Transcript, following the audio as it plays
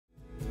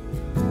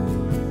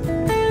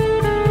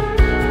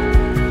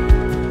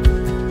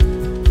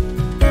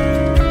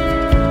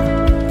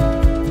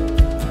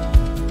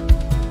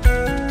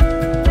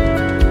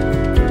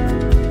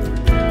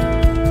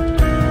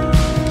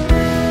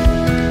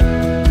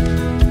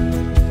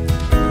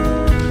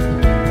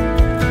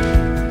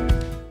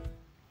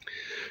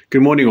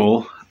Good morning,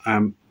 all.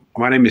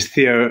 My name is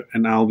Theo,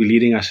 and I'll be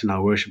leading us in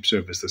our worship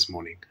service this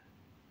morning.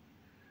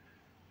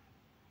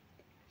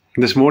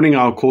 This morning,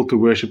 our call to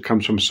worship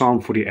comes from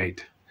Psalm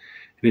 48,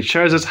 and it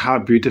shows us how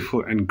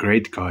beautiful and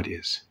great God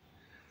is,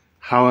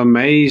 how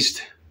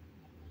amazed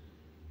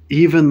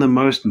even the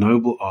most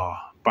noble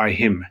are by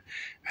Him,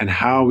 and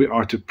how we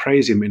are to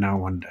praise Him in our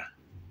wonder.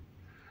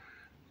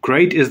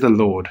 Great is the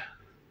Lord,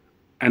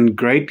 and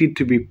greatly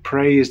to be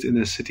praised in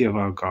the city of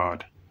our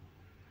God.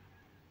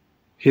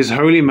 His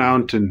holy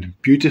mountain,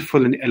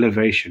 beautiful in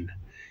elevation,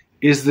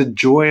 is the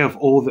joy of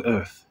all the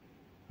earth,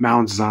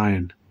 Mount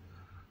Zion.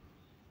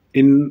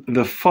 In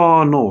the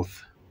far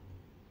north,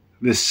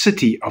 the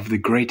city of the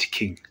great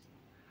King.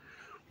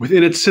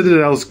 Within its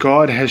citadels,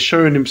 God has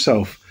shown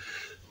Himself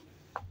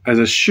as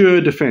a sure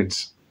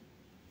defense.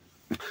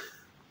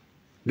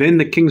 Then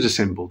the kings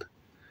assembled.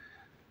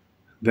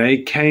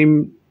 They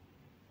came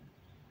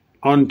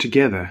on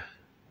together.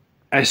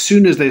 As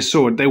soon as they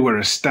saw it, they were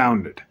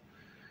astounded.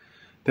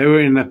 They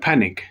were in a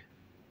panic.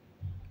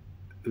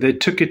 They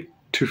took it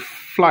to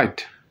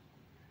flight.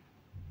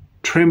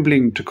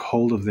 Trembling took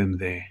hold of them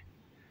there,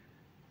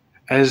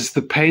 as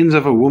the pains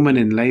of a woman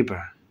in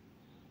labor,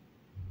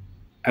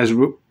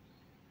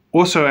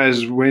 also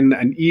as when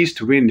an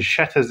east wind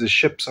shatters the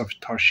ships of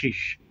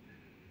Tarshish.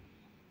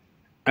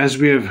 As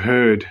we have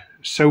heard,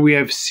 so we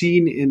have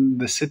seen in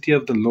the city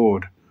of the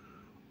Lord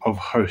of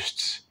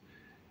hosts,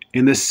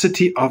 in the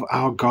city of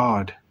our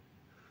God,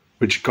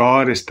 which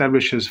God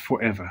establishes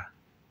forever.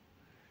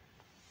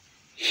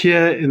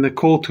 Here in the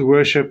call to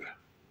worship,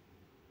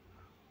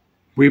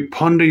 we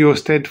ponder your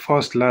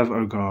steadfast love,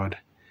 O God,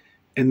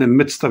 in the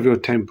midst of your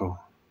temple.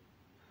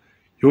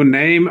 Your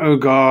name, O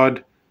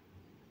God,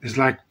 is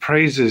like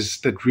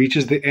praises that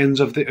reaches the ends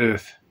of the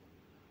earth.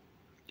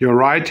 Your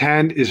right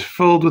hand is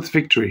filled with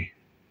victory.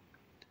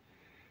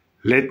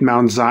 Let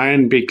Mount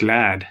Zion be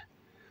glad.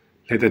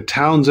 Let the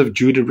towns of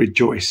Judah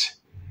rejoice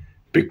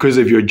because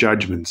of your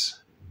judgments.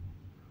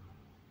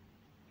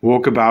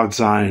 Walk about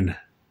Zion.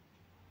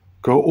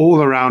 Go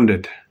all around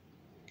it.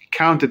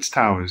 Count its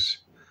towers.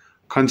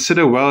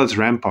 Consider well its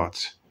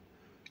ramparts.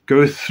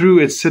 Go through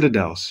its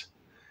citadels,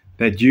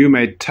 that you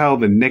may tell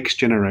the next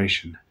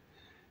generation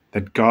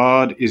that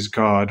God is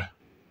God,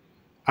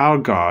 our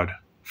God,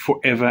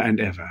 forever and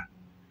ever.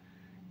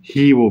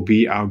 He will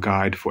be our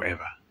guide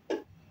forever.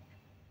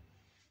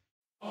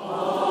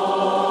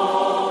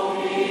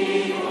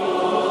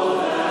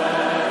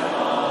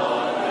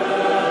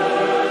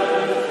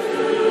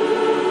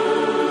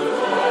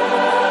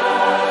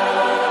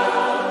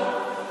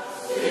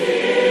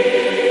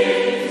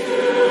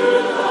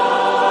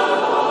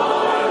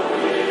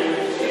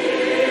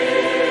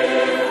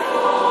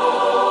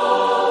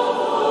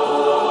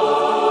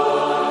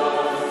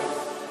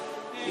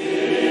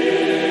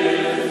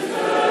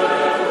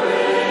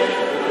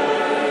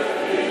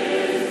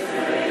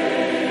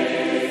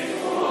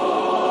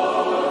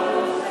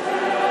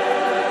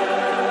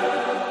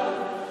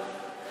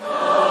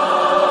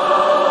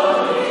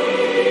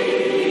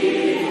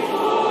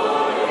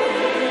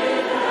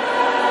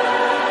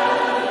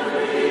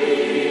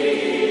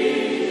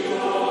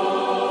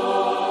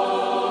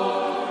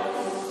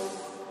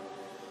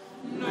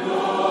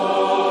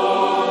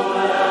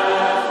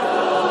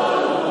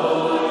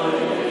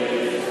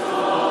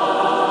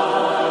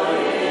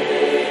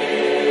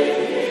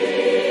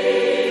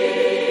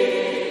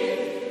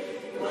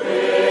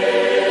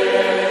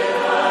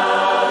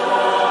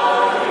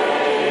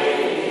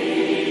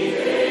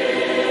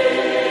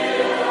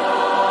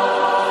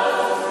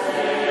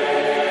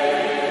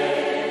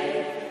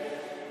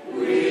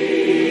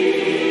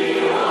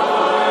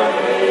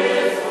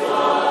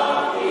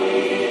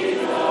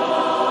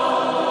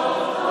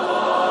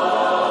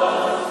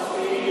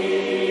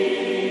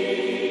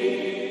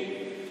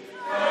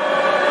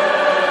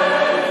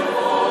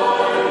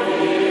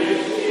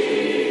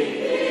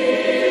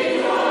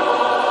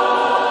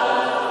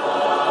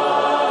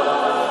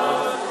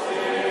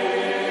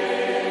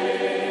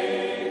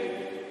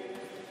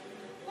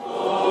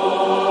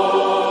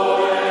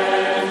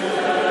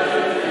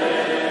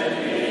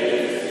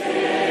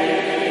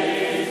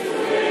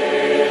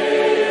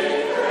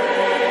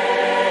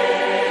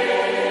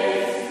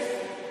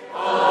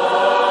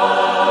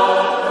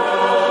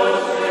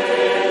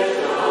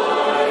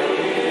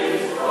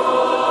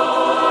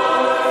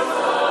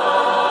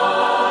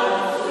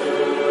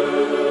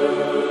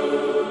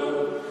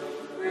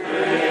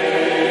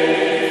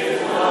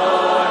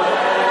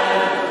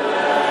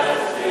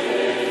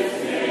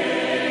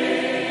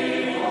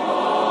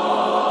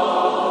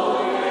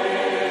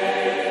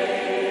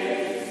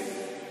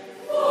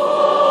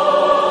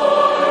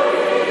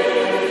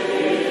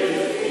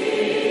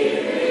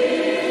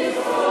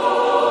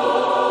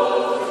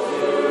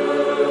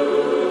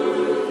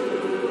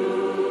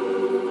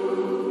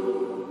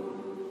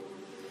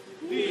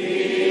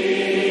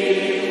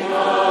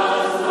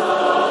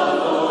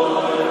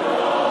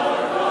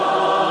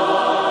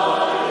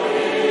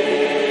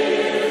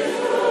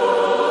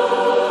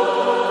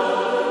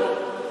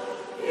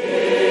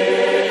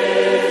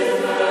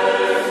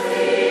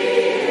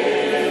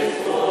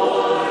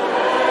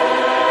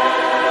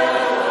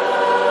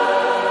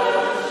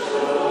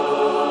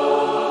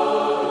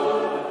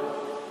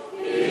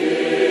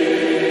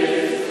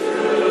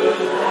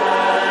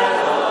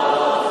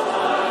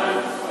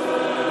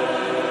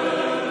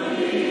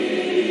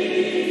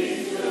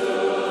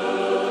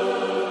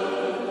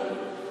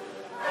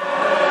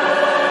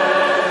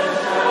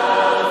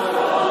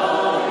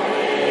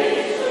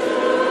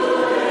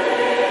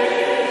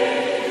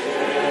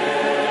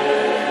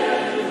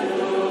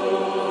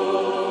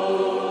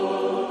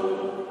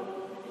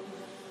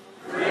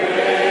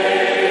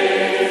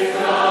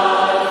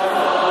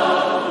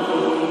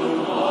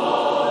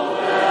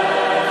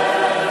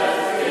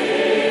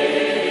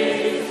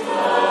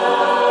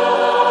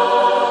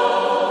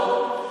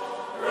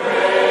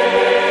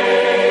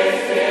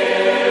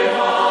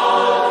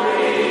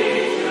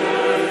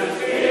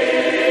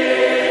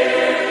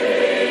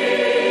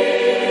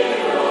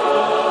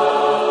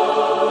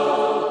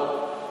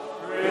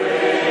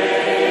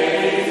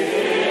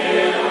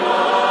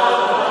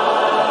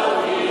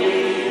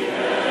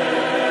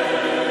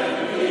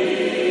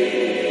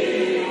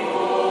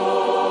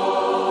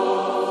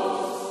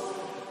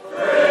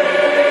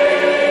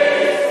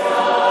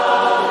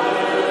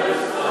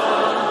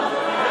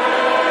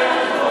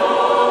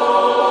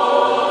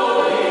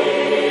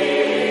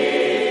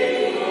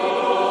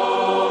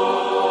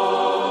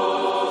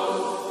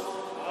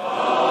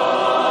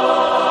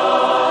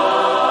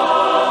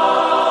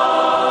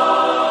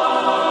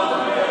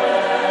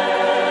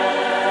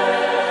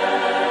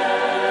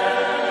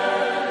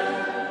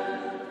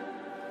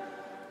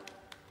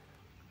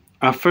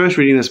 Our first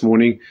reading this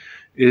morning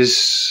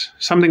is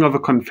something of a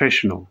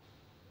confessional.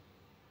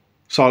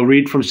 So I'll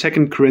read from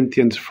 2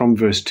 Corinthians from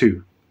verse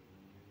 2.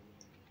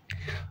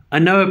 I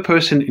know a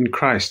person in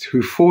Christ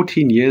who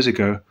 14 years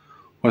ago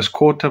was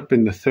caught up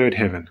in the third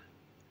heaven.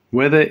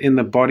 Whether in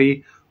the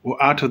body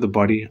or out of the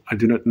body, I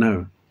do not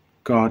know.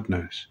 God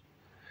knows.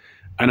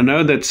 And I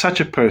know that such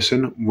a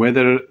person,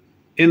 whether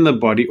in the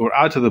body or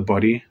out of the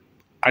body,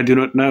 I do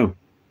not know.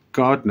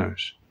 God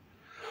knows.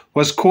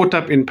 Was caught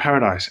up in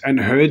paradise and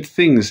heard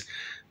things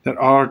that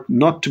are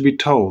not to be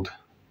told,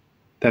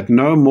 that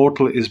no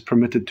mortal is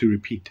permitted to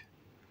repeat.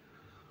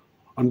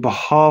 On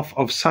behalf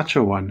of such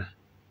a one,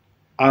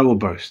 I will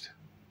boast.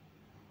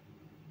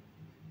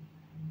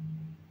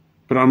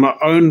 But on my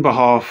own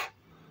behalf,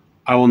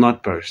 I will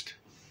not boast,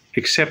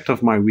 except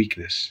of my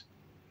weakness.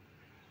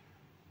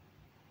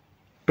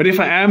 But if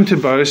I am to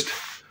boast,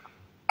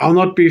 I'll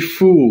not be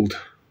fooled,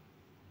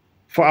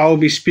 for I will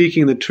be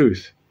speaking the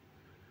truth.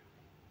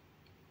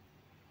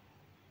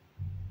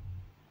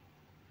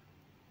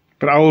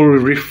 But I will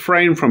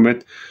refrain from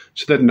it,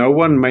 so that no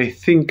one may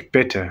think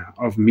better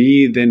of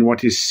me than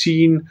what is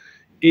seen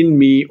in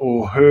me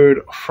or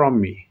heard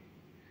from me.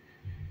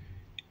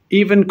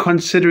 Even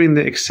considering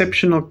the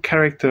exceptional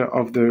character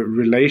of the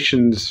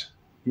relations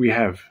we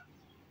have.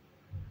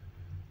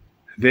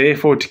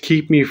 Therefore, to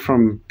keep me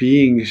from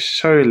being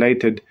so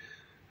elated,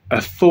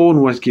 a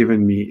thorn was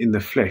given me in the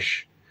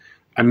flesh,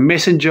 a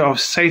messenger of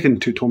Satan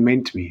to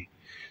torment me,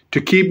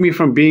 to keep me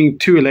from being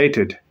too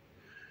elated.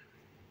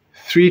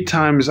 3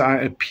 times I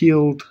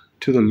appealed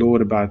to the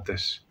Lord about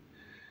this,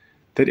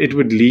 that it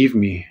would leave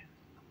me.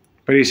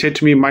 But he said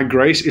to me, my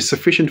grace is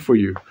sufficient for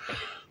you,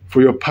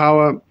 for your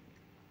power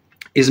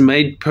is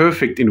made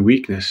perfect in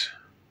weakness.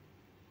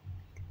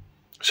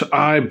 So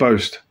I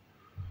boast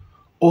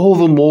all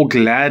the more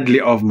gladly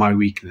of my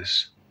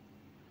weakness,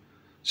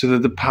 so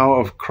that the power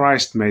of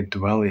Christ may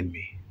dwell in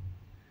me.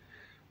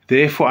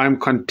 Therefore I am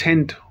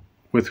content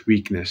with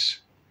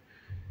weakness,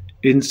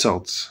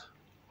 insults,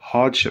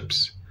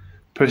 hardships,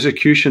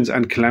 persecutions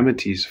and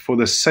calamities for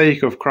the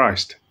sake of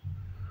Christ.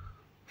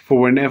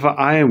 For whenever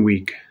I am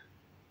weak,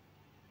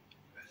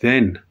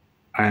 then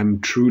I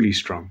am truly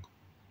strong.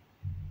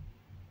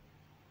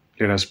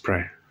 Let us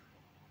pray.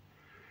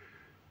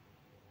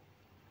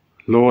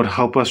 Lord,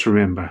 help us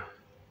remember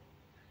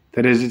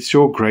that it's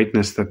your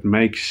greatness that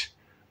makes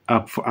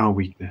up for our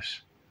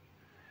weakness.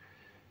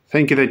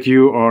 Thank you that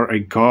you are a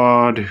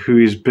God who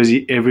is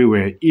busy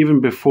everywhere,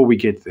 even before we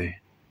get there.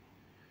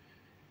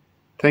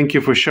 Thank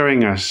you for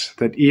showing us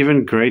that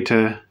even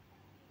greater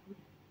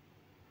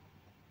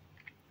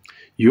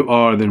you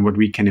are than what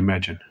we can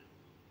imagine.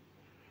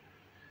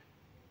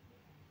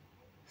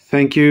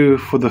 Thank you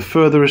for the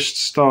furthest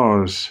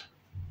stars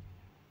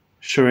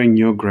showing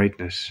your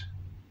greatness.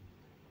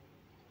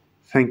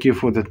 Thank you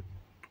for the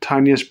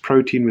tiniest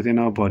protein within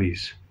our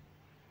bodies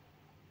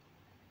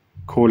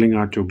calling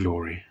out your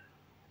glory.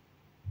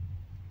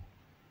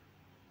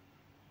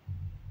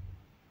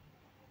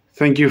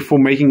 Thank you for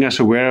making us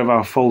aware of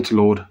our faults,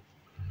 Lord,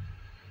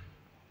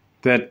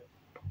 that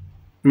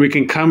we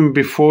can come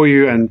before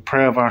you and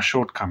pray of our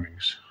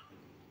shortcomings.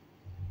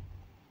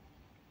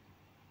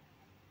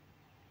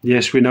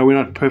 Yes, we know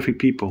we're not perfect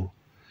people.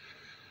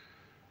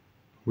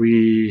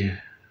 We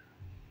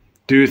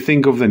do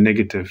think of the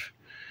negative.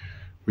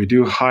 We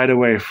do hide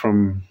away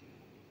from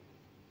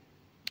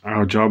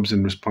our jobs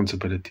and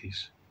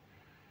responsibilities.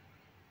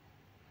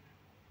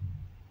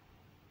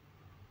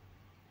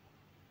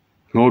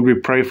 Lord, we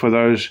pray for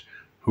those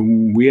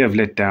whom we have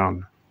let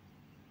down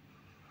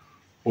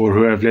or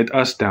who have let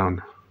us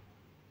down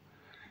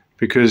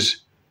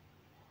because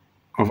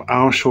of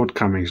our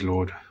shortcomings,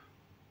 Lord.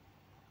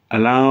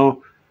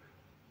 Allow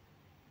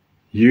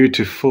you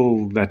to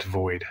fill that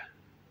void.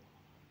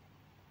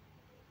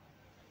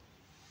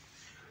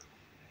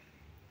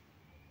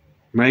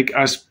 Make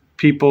us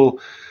people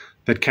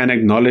that can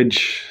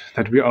acknowledge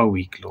that we are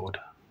weak, Lord,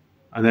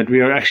 and that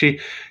we are actually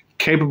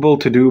capable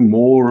to do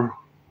more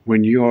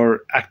when you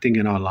are acting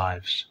in our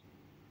lives.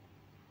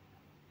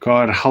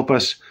 God, help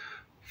us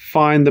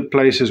find the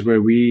places where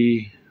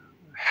we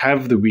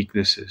have the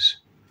weaknesses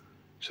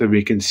so that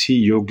we can see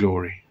your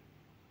glory.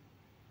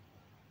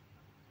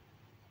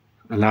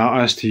 Allow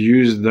us to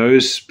use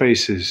those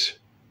spaces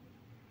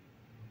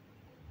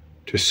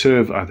to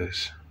serve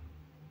others,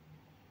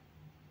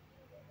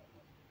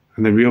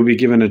 and that we'll be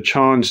given a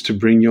chance to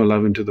bring your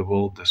love into the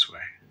world this way.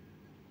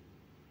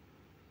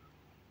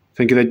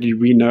 Thank you that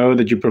we know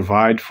that you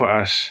provide for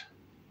us,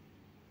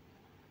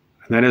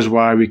 and that is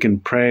why we can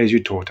pray as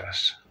you taught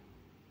us,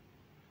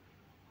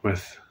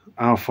 with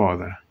our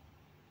Father,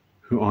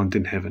 who art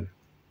in heaven.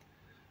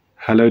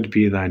 Hallowed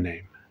be thy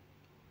name.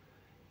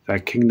 Thy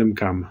kingdom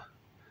come,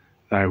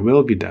 thy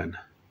will be done,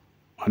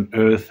 on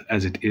earth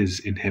as it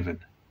is in heaven.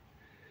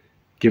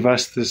 Give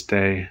us this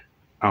day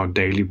our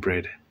daily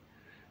bread,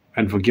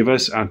 and forgive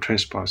us our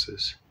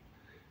trespasses,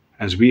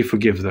 as we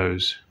forgive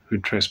those who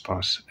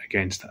trespass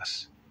against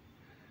us.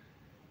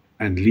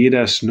 And lead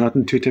us not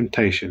into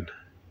temptation,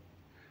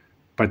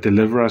 but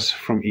deliver us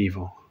from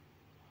evil.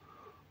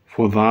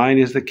 For thine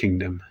is the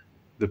kingdom,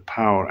 the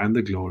power, and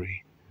the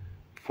glory,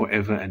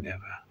 forever and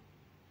ever.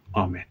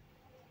 Amen.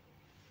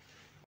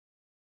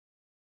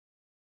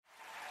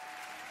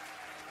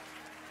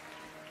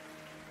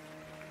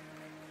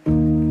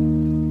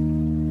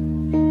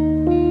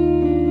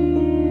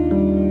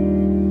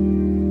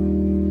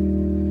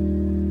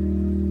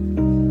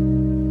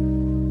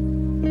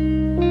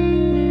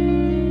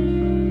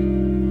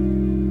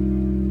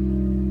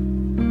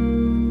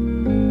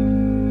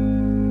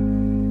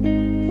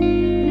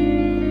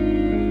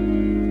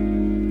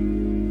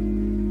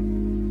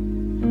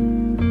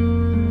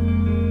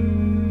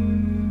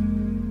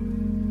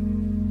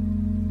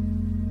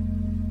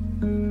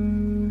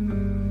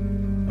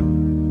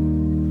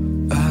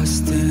 I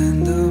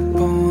stand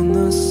upon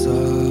the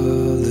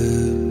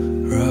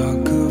solid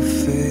rock of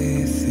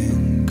faith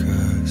in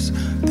Christ.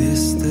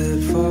 This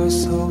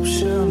steadfast hope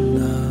shall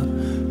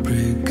not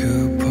break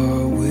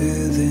apart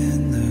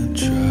within the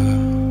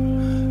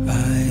trial.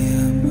 I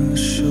am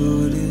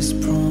assured His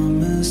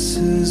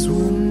promises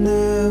will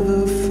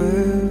never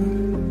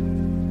fail.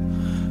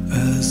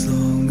 As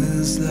long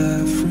as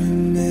life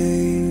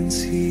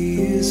remains,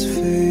 He is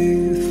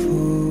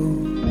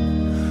faithful.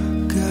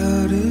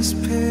 God is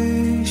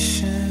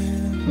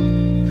patient,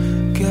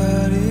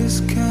 God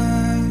is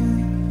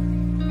kind.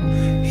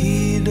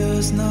 He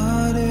does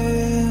not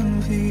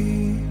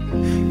envy,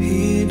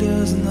 He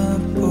does not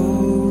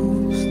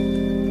boast.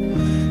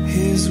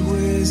 His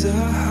ways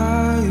are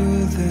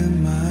higher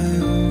than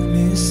my own,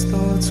 His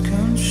thoughts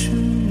come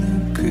from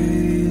the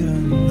great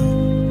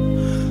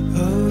unknown.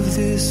 Of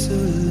this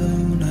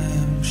alone I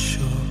am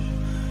sure,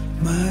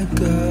 my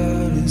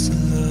God is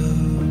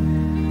love.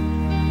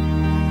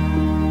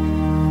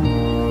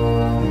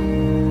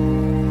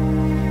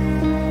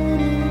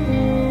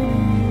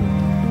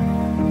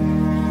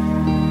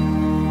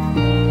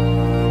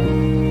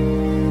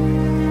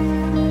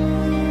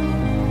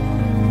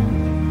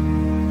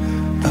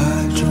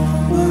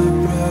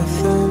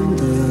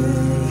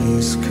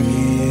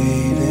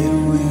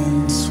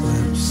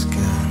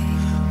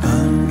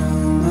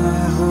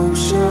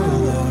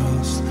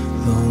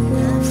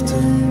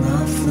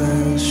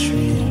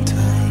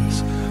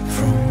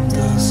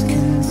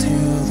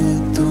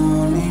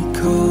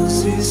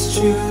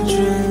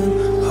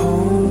 Children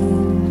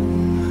home,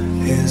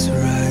 His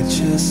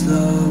righteous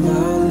love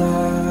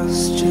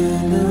outlasts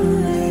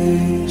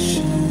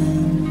generations.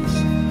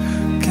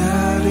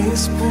 God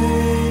is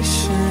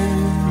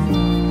patient,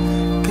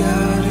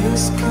 God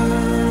is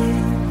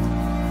kind.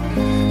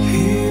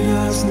 He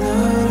does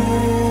not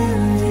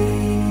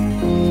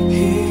envy,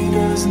 He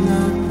does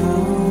not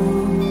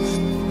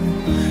boast.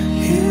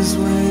 His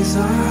ways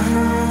are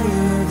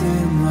higher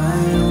than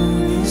my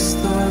own, His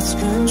thoughts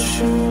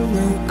control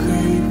the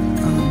great.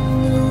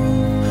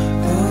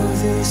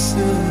 This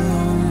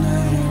alone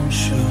I am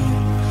sure,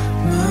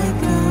 my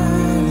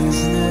God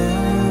is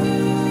love.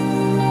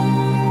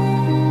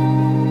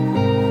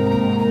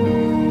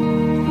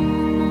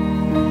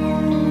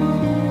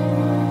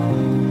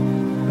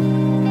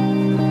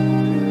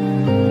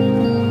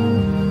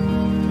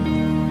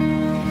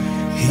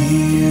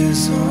 He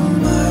is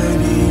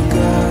Almighty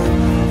God,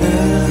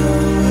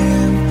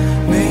 Elohim,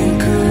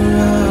 maker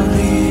of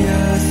the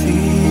earth.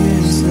 He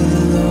is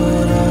the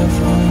Lord of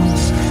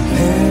hosts,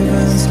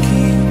 heaven's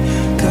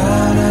King.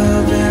 God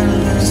of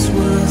endless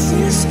worth,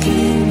 His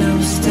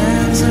kingdom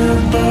stands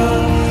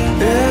above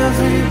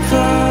every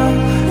power,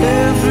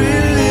 every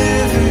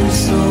living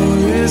soul.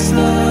 His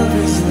love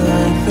is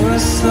like the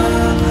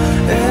sun,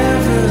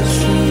 ever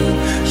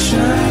true,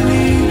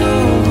 shining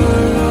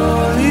over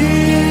all.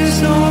 He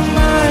is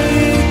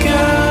Almighty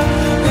God,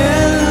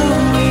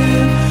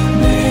 Elohim,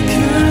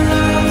 maker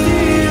of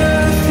the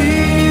earth. He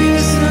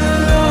is the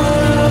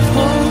Lord of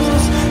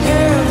hosts,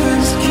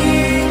 heaven's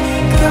King.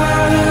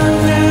 God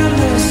of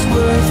endless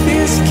worth,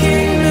 His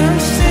kingdom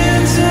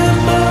stands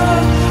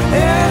above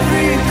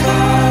every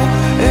power,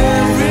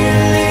 every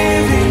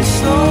living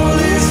soul.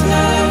 His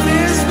love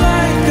is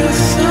like the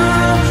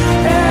sun,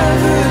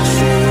 ever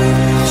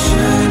true,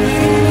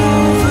 shining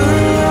over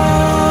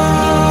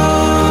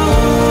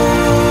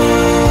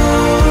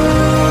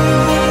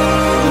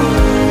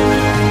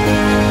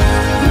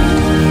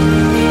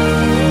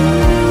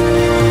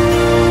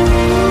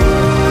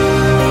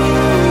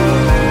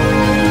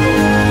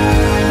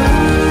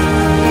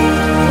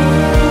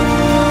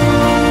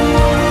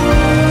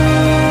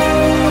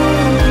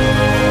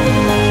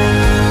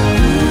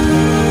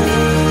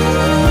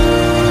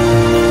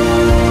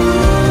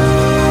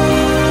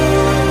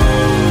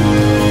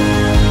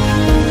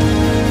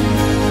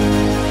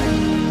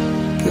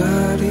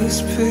God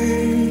is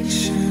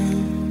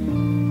patient,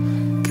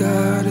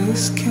 God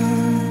is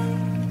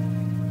kind.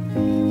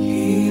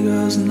 He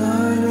does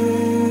not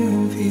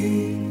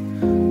envy,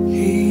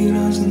 He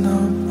does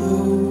not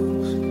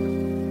boast.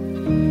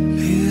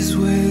 His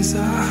ways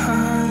are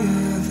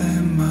higher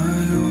than my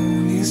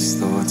own, His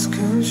thoughts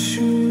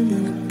consume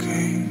the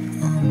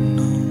great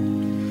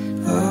unknown.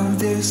 Of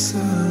this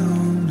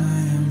alone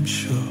I am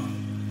sure,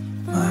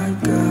 my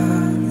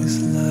God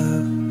is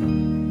love.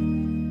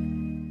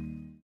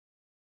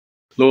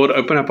 Lord,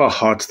 open up our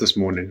hearts this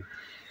morning.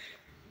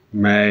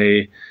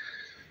 May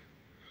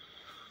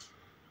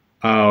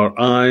our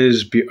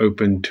eyes be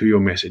open to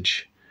your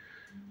message.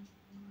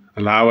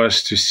 Allow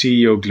us to see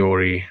your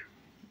glory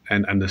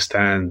and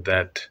understand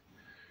that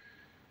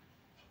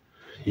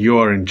you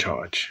are in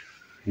charge.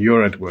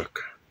 You're at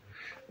work.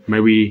 May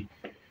we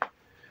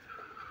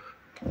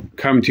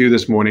come to you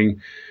this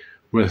morning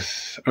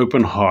with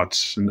open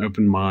hearts and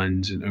open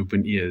minds and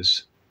open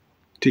ears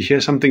to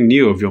hear something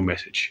new of your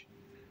message.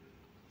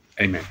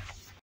 Amen.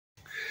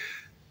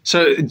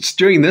 So it's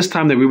during this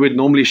time that we would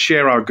normally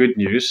share our good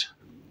news.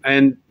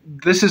 And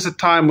this is a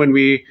time when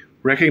we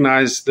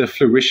recognize the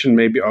fruition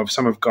maybe of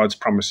some of God's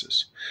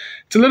promises.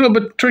 It's a little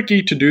bit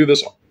tricky to do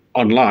this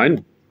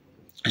online.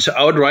 So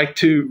I would like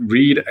to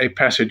read a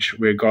passage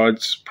where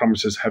God's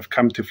promises have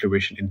come to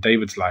fruition in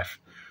David's life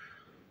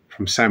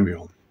from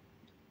Samuel.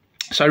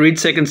 So I read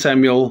 2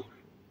 Samuel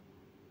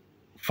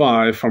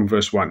 5 from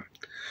verse 1.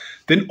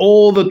 Then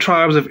all the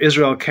tribes of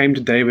Israel came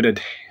to David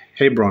at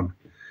Hebron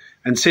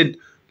and said,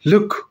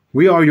 "Look,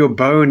 we are your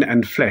bone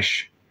and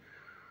flesh.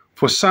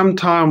 For some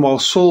time while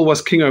Saul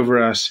was king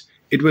over us,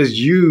 it was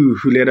you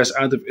who led us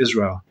out of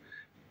Israel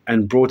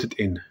and brought it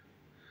in.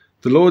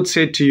 The Lord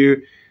said to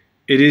you,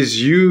 'It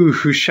is you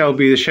who shall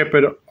be the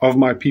shepherd of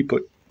my people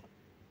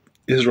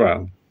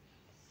Israel,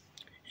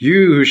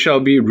 you who shall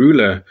be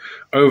ruler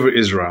over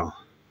Israel.'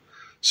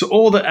 So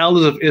all the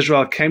elders of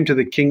Israel came to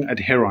the king at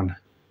Hebron,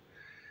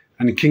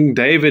 and King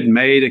David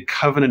made a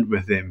covenant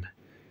with them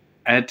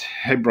at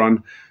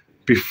Hebron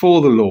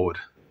before the Lord,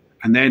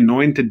 and they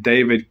anointed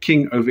David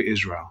king over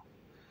Israel.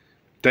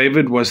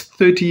 David was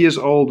 30 years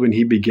old when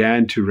he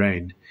began to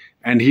reign,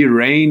 and he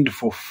reigned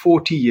for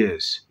 40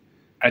 years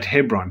at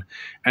Hebron,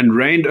 and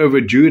reigned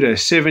over Judah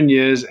 7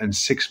 years and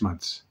 6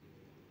 months.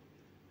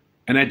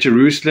 And at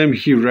Jerusalem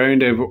he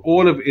reigned over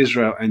all of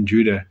Israel and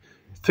Judah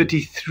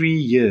 33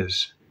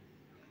 years.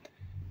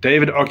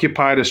 David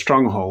occupied a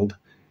stronghold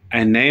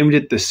and named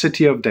it the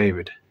City of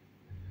David.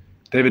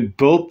 David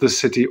built the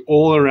city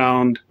all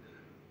around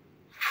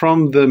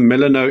from the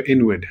Milano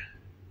inward.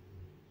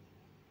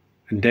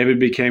 And David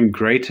became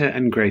greater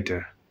and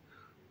greater,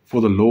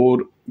 for the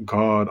Lord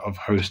God of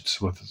hosts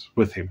was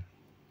with him."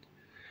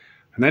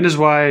 And that is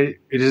why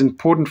it is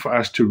important for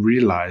us to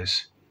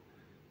realize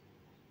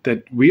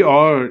that we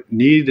are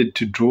needed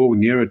to draw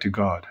nearer to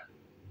God,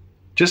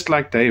 just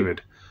like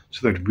David,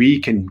 so that we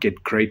can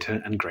get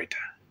greater and greater.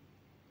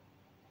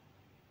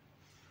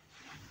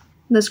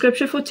 The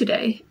scripture for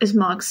today is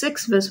Mark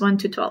 6, verse 1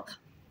 to 12.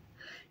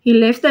 He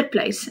left that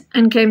place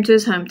and came to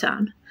his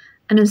hometown,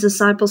 and his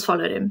disciples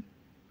followed him.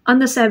 On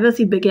the Sabbath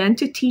he began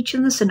to teach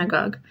in the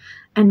synagogue,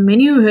 and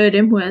many who heard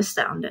him were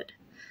astounded.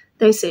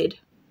 They said,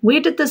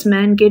 "Where did this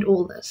man get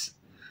all this?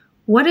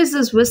 What is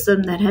this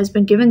wisdom that has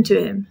been given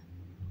to him?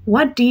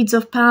 What deeds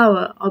of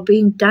power are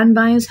being done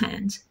by his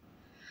hands?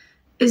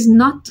 Is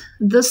not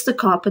this the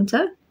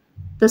carpenter,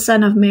 the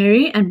son of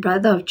Mary and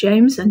brother of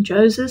James and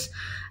Joseph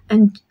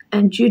and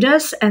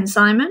Judas and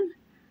Simon?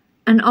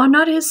 And are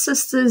not his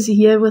sisters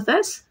here with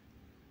us?"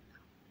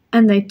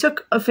 And they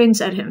took offense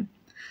at him.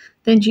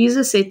 Then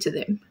Jesus said to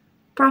them,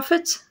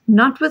 "Prophets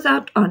not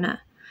without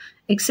honor,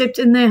 except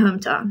in their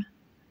hometown,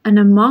 and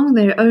among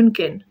their own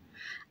kin,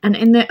 and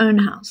in their own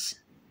house."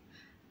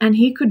 And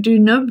he could do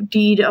no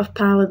deed of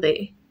power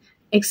there,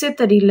 except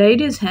that he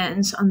laid his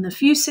hands on the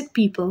few sick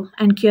people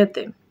and cured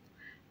them.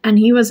 And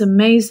he was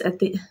amazed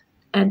at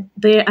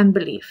their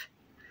unbelief.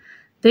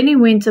 Then he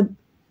went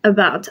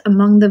about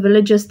among the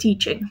villages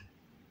teaching.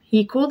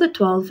 He called the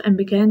 12 and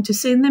began to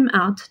send them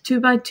out 2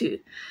 by 2,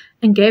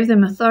 and gave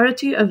them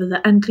authority over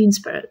the unclean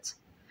spirits.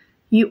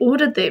 He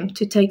ordered them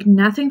to take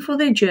nothing for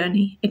their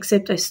journey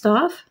except a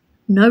staff,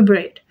 no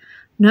bread,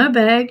 no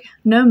bag,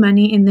 no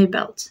money in their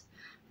belts,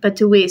 but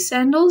to wear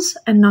sandals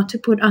and not to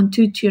put on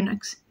 2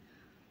 tunics.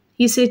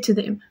 He said to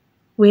them,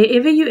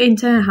 "Wherever you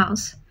enter a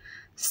house,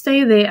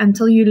 stay there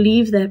until you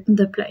leave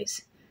the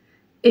place.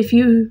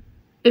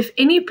 If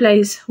any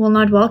place will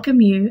not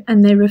welcome you,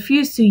 and they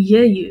refuse to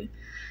hear you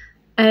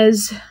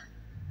as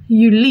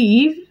you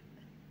leave,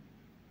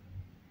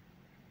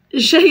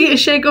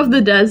 shake off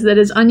the dust that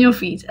is on your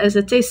feet as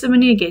a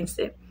testimony against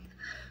them."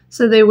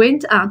 So they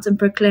went out and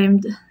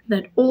proclaimed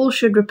that all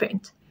should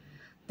repent.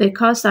 They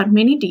cast out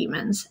many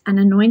demons and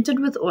anointed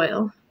with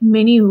oil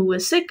many who were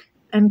sick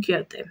and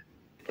cured them.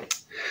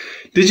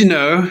 Did you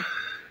know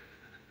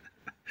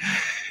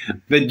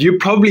that you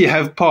probably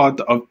have part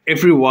of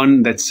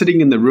everyone that's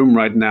sitting in the room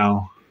right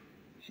now,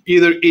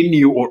 either in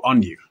you or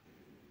on you?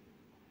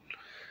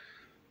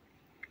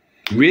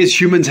 We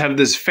as humans have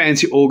this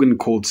fancy organ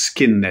called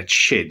skin that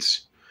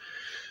sheds.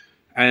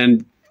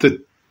 And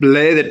the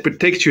layer that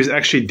protects you is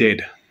actually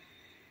dead.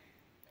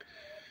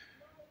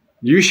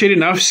 You shed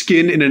enough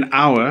skin in an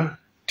hour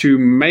to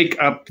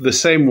make up the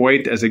same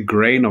weight as a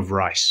grain of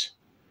rice.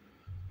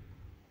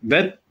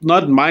 That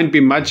not might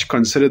be much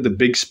considered the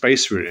big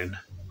space we're in.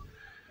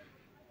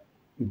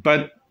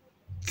 But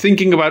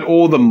thinking about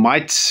all the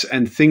mites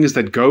and things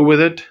that go with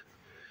it,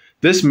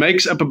 this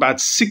makes up about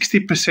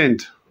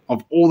 60%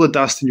 of all the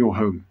dust in your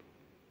home.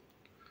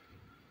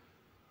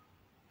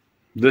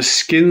 The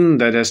skin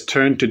that has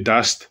turned to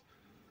dust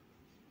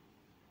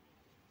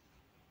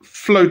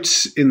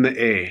floats in the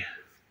air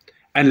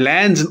and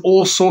lands in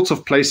all sorts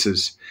of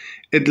places.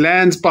 It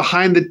lands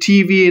behind the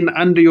TV and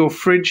under your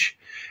fridge,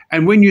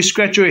 and when you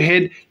scratch your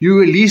head, you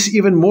release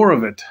even more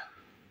of it.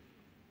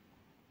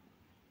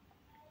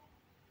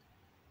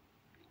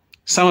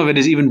 Some of it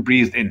is even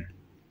breathed in.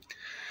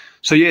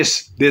 So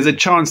yes, there's a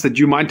chance that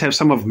you might have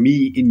some of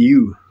me in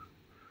you,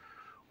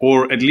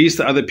 or at least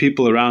the other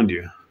people around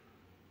you.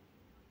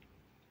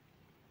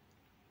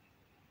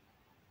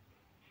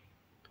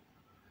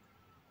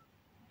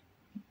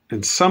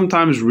 And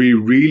sometimes we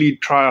really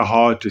try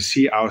hard to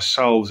see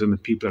ourselves in the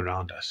people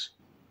around us.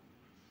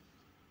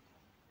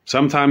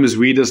 Sometimes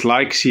we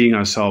dislike seeing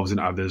ourselves in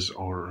others,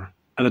 or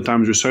other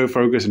times we're so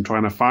focused in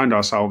trying to find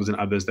ourselves in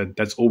others that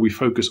that's all we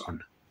focus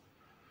on.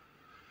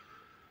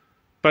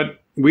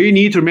 But we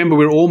need to remember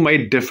we're all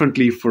made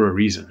differently for a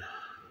reason.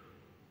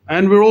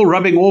 And we're all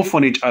rubbing off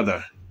on each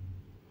other.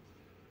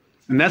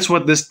 And that's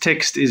what this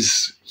text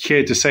is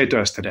here to say to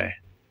us today.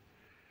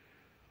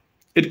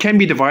 It can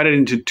be divided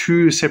into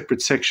two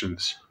separate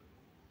sections.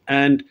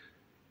 And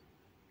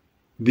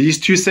these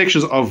two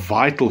sections are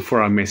vital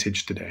for our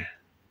message today.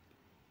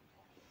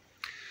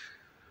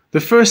 The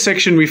first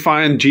section, we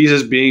find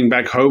Jesus being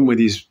back home with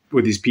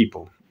his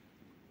people.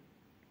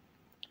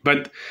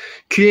 But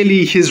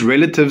clearly his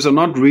relatives are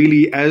not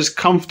really as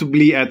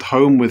comfortably at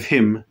home with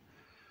him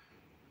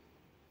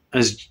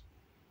as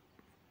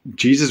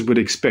Jesus would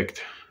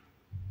expect.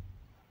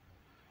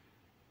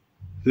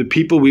 The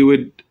people we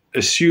would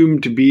assume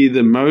to be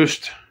the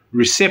most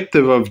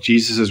receptive of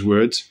Jesus'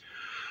 words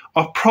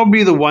are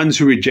probably the ones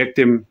who reject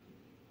him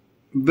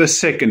the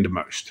second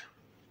most.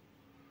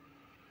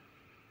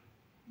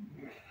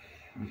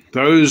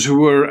 Those who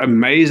were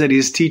amazed at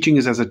his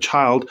teachings as a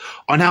child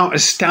are now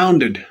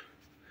astounded,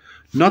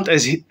 not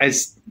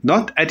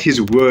at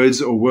his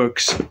words or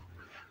works,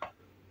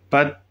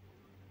 but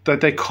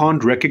that they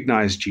can't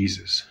recognize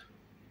Jesus.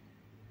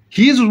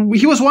 He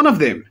was one of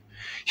them.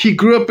 He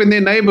grew up in their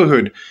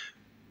neighborhood.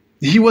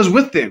 He was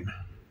with them.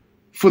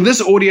 For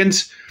this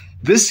audience,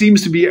 this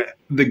seems to be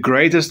the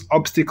greatest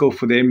obstacle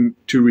for them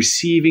to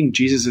receiving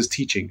Jesus'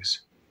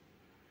 teachings.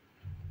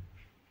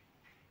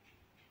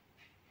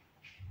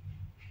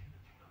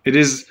 It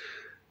is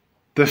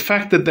the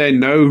fact that they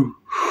know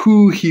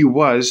who he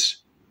was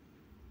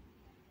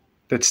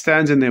that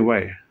stands in their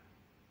way.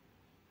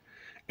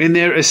 In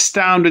their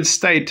astounded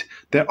state,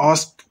 they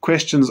ask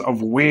questions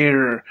of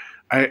where,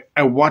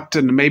 a what,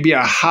 and maybe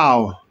a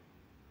how,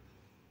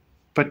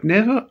 but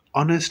never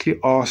honestly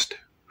asked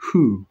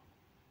who.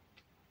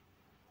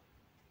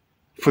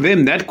 For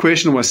them, that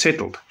question was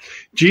settled.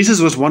 Jesus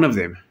was one of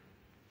them.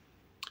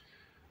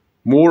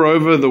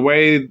 Moreover, the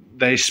way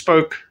they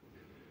spoke,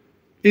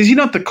 is he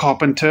not the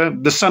carpenter,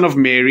 the son of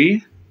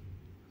Mary?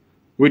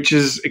 Which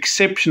is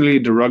exceptionally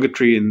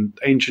derogatory in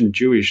ancient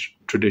Jewish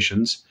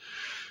traditions,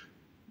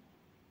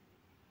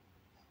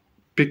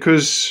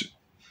 because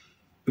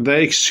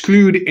they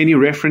exclude any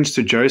reference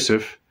to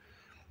Joseph,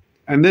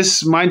 and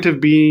this might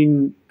have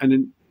been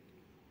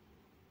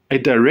a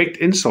direct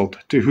insult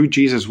to who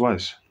Jesus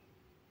was.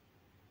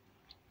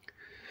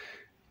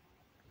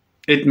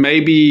 It may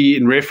be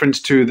in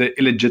reference to the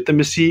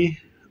illegitimacy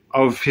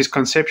of his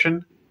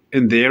conception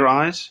in their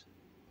eyes.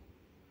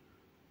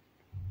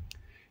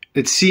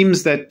 It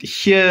seems that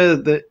here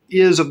the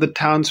ears of the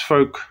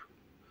townsfolk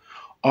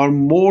are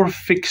more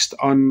fixed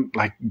on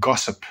like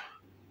gossip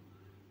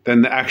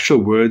than the actual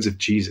words of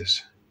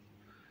Jesus.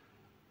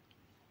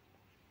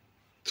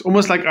 It's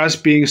almost like us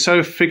being so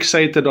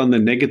fixated on the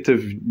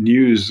negative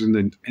news in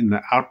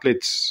the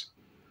outlets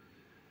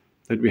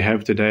that we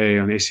have today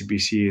on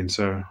SCBC and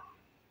so.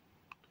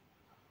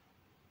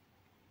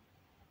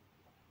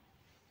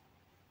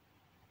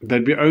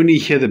 That we only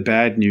hear the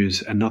bad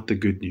news and not the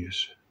good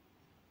news.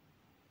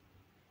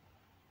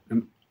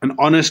 And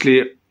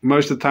honestly,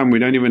 most of the time we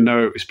don't even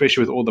know,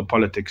 especially with all the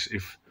politics,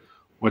 if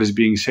what is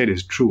being said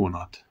is true or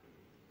not.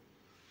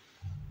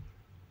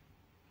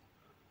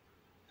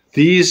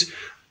 These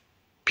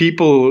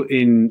people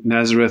in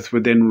Nazareth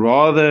would then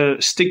rather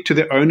stick to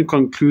their own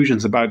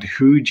conclusions about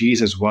who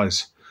Jesus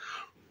was,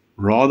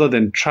 rather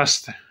than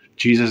trust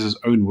Jesus'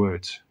 own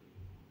words.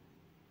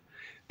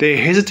 Their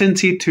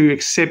hesitancy to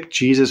accept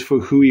Jesus for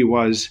who he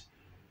was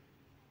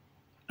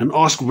and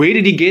ask, where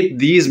did he get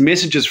these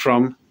messages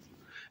from?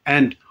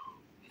 And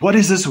what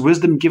is this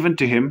wisdom given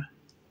to him?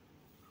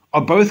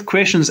 Are both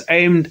questions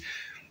aimed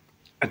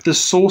at the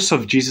source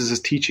of Jesus'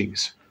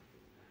 teachings.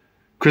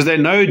 Because they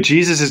know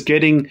Jesus is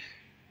getting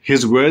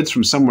his words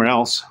from somewhere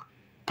else,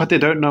 but they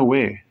don't know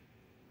where.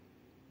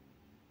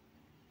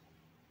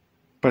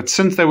 But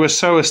since they were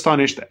so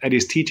astonished at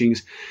his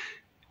teachings,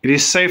 it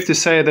is safe to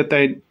say that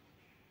they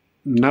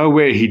know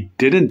where he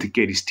didn't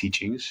get his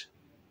teachings.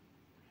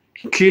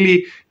 He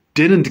clearly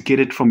didn't get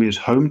it from his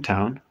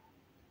hometown,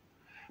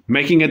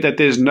 making it that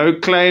there's no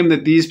claim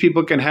that these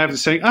people can have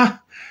saying,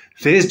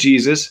 there's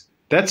Jesus,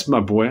 that's my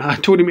boy, I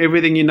taught him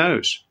everything he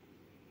knows.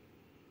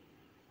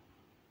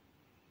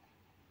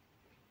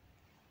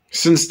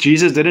 Since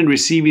Jesus didn't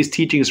receive his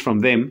teachings from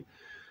them,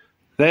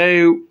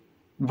 they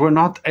were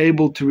not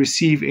able to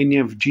receive any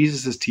of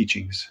Jesus'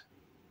 teachings.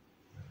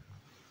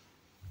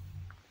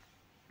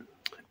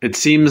 It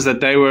seems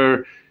that they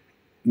were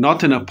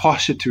not in a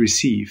posture to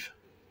receive.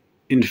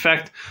 In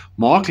fact,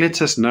 Mark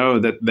lets us know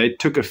that they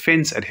took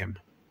offense at him.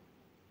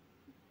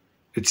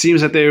 It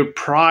seems that their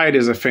pride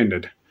is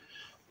offended.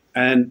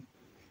 And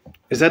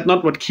is that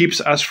not what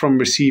keeps us from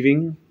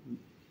receiving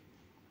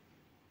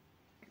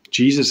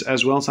Jesus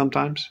as well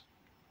sometimes?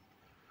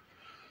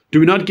 Do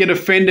we not get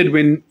offended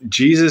when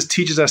Jesus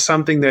teaches us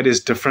something that is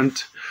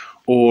different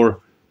or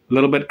a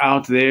little bit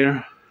out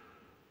there?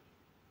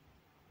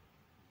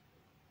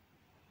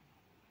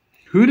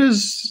 Who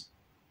does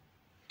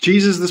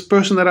Jesus, this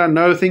person that I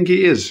know, think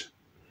he is?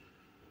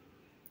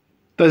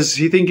 Does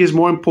he think he's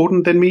more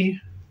important than me?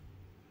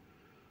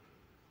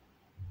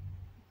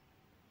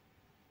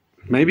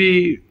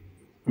 Maybe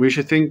we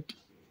should think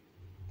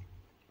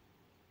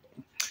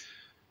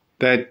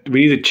that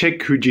we need to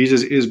check who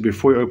Jesus is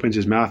before he opens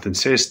his mouth and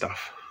says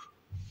stuff.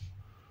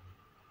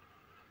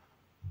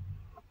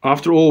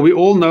 After all, we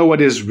all know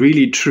what is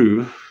really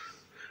true.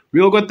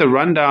 We all got the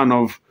rundown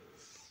of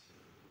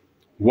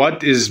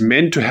what is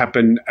meant to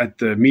happen at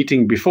the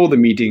meeting, before the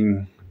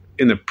meeting,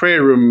 in the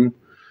prayer room,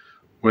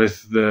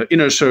 with the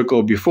inner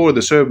circle before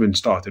the sermon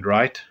started,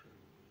 right?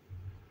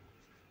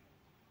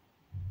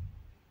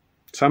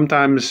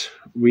 Sometimes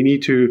we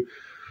need to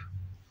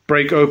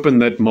break open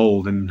that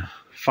mold and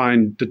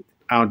find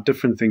out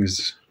different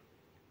things.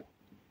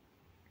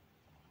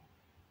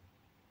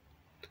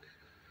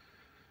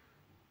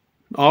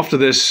 After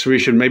this, we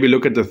should maybe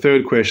look at the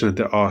third question that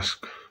they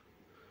ask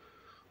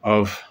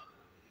of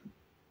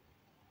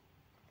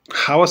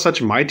how are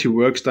such mighty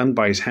works done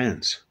by his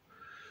hands?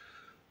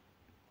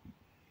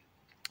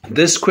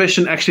 This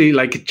question actually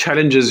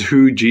challenges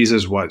who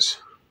Jesus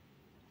was.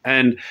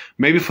 And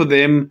maybe for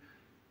them,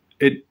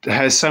 it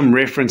has some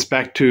reference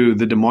back to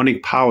the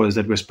demonic powers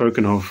that were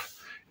spoken of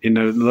in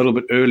a little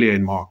bit earlier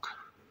in Mark.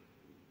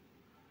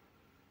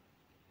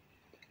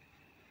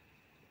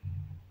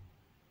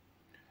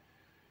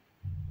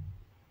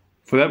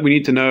 For that, we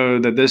need to know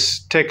that this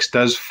text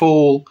does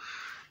fall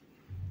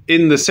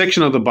in the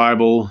section of the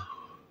Bible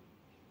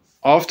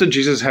after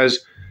Jesus has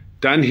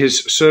done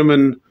his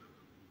sermon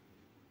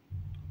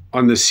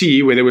on the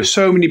sea, where there were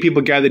so many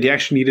people gathered, he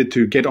actually needed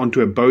to get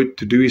onto a boat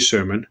to do his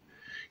sermon.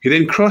 He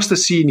then crossed the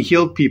sea and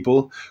healed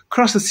people,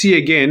 crossed the sea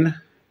again,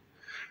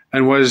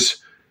 and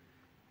was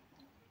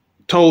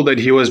told that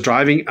he was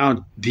driving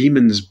out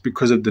demons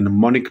because of the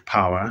demonic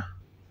power,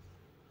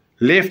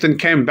 left and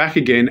came back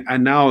again,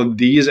 and now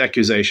these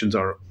accusations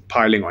are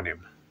piling on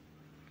him.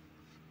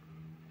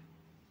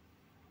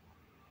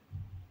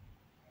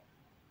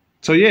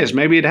 So yes,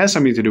 maybe it has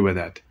something to do with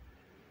that.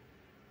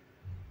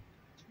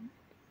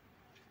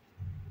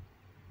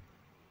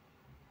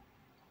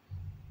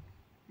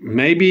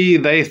 Maybe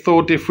they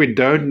thought if we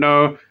don't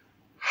know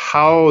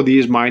how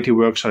these mighty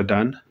works are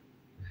done,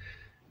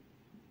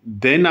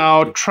 then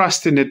our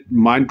trust in it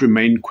might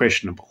remain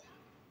questionable.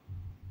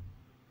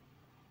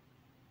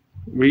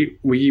 We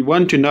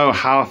want to know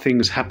how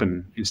things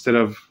happen instead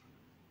of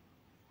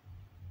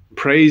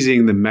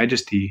praising the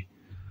majesty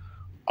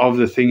of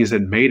the things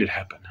that made it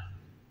happen.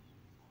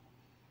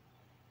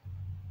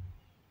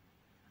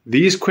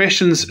 These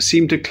questions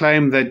seem to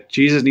claim that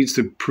Jesus needs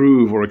to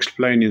prove or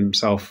explain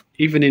himself,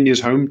 even in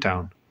his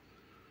hometown.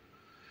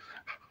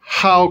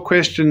 How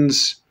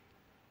questions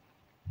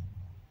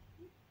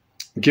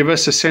give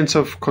us a sense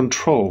of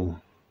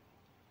control.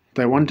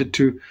 They wanted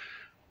to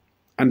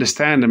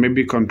understand and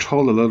maybe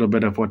control a little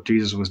bit of what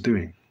Jesus was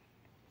doing.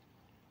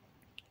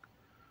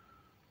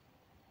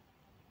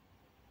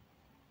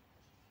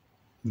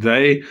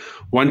 They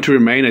want to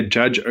remain a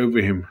judge over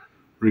him,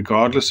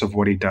 regardless of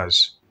what he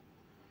does.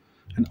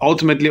 And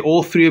ultimately,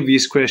 all three of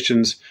these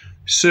questions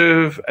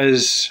serve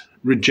as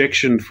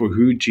rejection for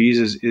who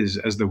Jesus is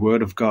as the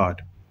Word of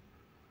God.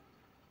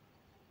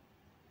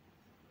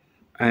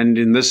 And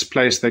in this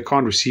place, they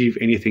can't receive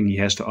anything he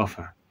has to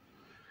offer.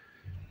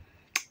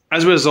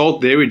 As a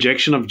result, their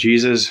rejection of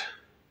Jesus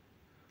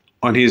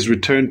on his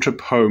return trip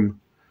home,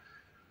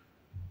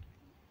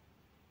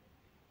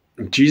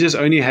 Jesus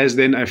only has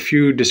then a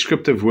few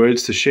descriptive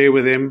words to share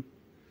with them,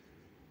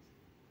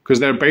 because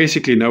they're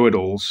basically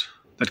know-it-alls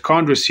that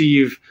can't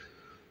receive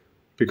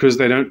because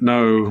they don't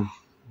know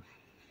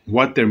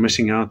what they're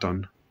missing out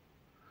on.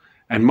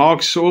 And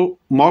Mark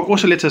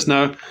also lets us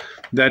know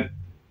that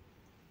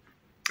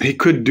he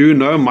could do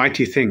no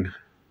mighty thing.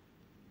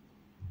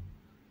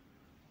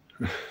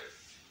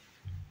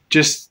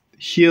 Just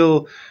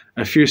heal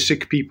a few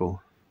sick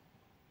people.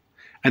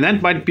 And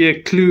that might be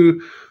a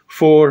clue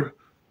for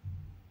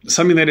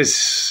something that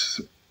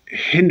is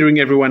hindering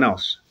everyone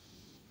else.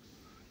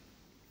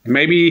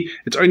 Maybe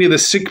it's only the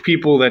sick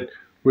people that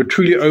were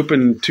truly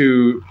open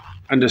to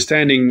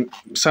understanding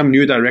some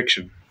new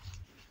direction.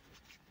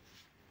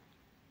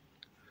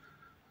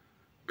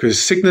 Because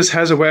sickness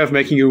has a way of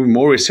making you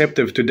more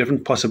receptive to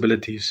different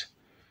possibilities.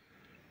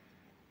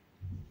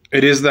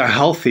 It is the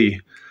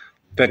healthy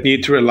that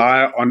need to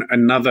rely on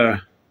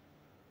another,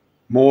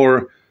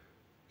 more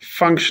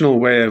functional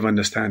way of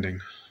understanding.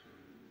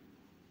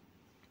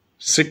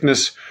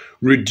 Sickness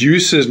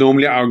reduces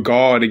normally our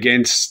guard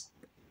against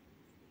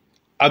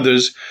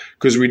others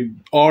because we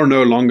are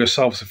no longer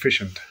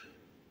self-sufficient.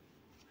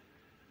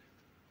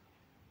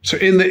 So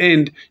in the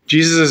end,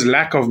 Jesus'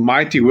 lack of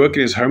mighty work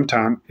in his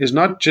hometown is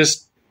not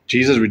just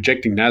Jesus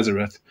rejecting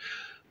Nazareth.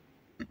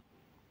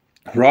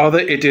 Rather,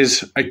 it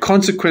is a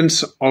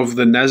consequence of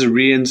the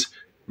Nazareans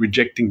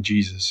rejecting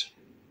Jesus.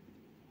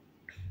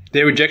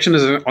 Their rejection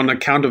is on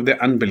account of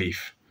their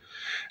unbelief.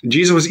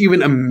 Jesus was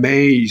even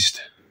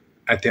amazed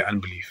at their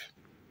unbelief.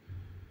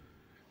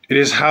 It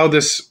is how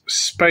this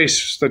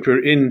space that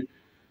we're in,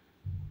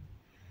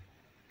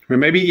 where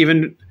maybe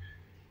even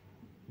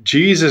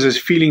Jesus is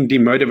feeling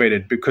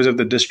demotivated because of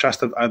the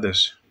distrust of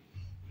others,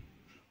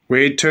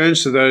 where he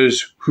turns to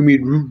those whom he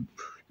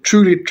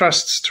truly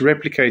trusts to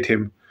replicate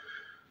him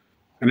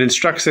and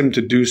instructs them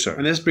to do so.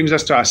 And this brings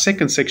us to our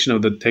second section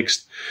of the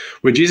text,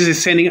 where Jesus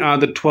is sending out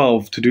the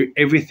 12 to do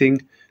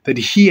everything that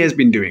he has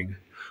been doing,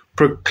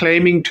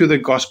 proclaiming to the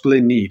gospel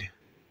in need.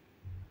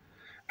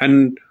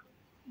 And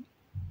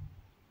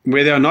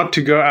where they are not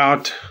to go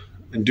out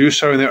and do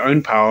so in their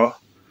own power,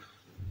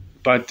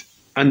 but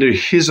under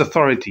his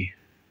authority.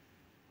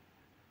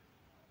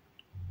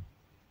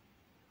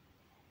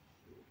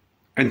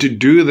 And to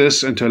do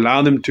this and to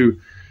allow them to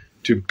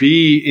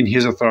be in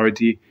his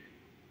authority,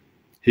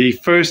 he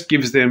first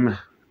gives them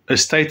a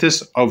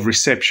status of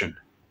reception.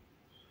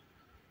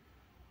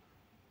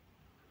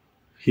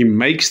 He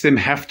makes them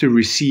have to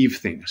receive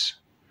things.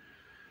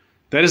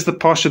 That is the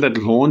posture that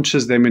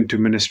launches them into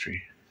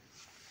ministry.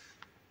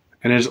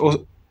 And it's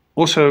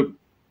also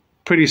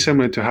pretty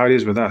similar to how it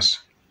is with us.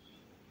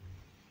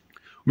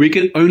 We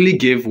can only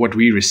give what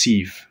we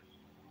receive.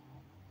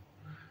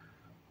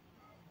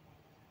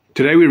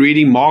 Today we're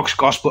reading Mark's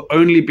gospel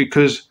only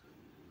because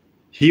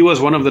he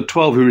was one of the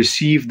 12 who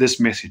received this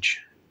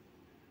message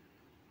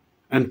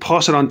and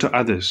pass it on to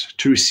others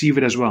to receive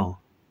it as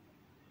well.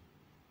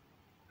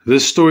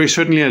 This story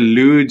certainly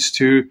alludes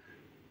to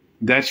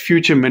that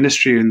future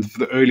ministry in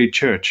the early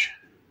church.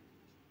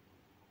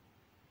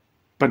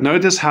 But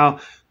notice how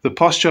the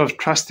posture of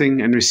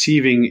trusting and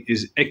receiving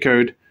is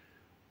echoed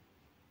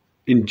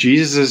in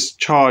Jesus'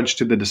 charge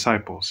to the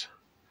disciples.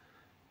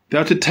 They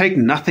are to take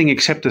nothing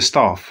except the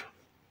staff.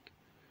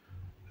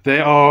 They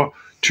are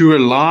to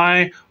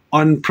rely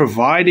on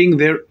providing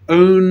their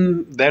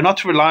own, they're not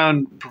to rely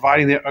on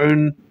providing their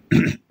own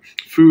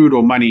food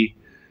or money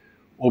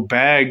or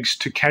bags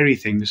to carry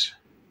things.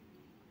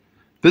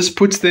 This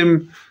puts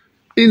them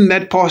in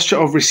that posture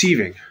of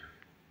receiving.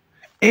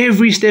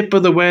 Every step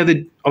of the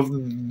way of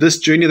this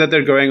journey that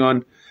they're going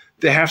on,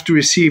 they have to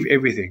receive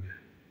everything.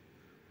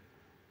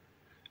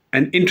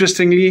 And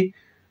interestingly,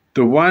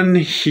 the one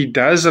thing he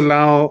does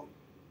allow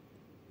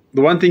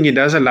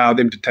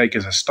them to take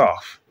is a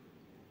staff.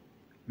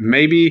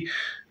 Maybe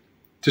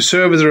to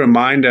serve as a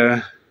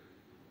reminder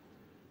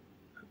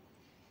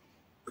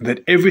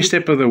that every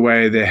step of the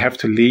way they have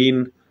to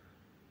lean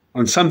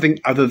on something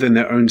other than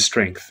their own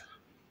strength,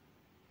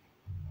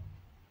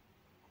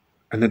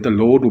 and that the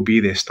Lord will be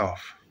their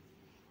staff.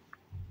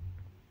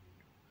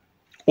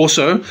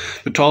 Also,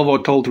 the 12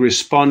 are told to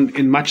respond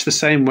in much the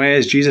same way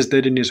as Jesus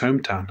did in his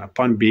hometown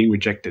upon being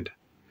rejected.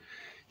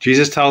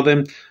 Jesus tells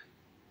them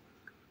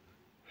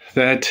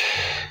that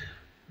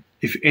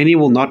if any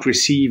will not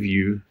receive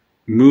you,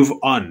 move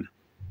on.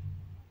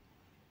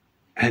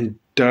 And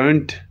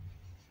don't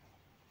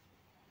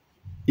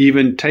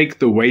even take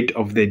the weight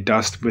of their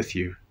dust with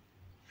you,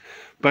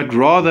 but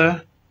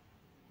rather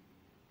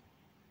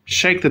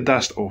shake the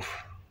dust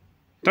off.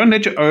 Don't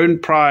let your own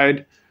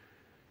pride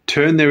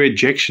turn their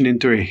rejection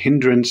into a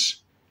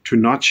hindrance to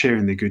not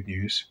sharing the good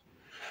news.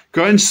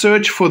 Go and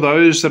search for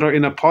those that are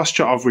in a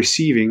posture of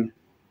receiving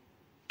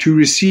to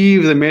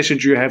receive the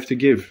message you have to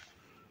give.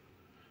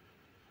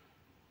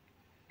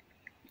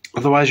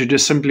 Otherwise, you're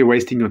just simply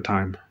wasting your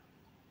time.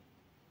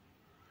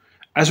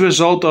 As a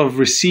result of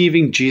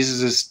receiving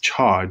Jesus'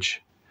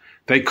 charge,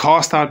 they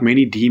cast out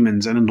many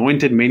demons and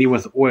anointed many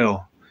with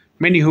oil.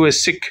 Many who were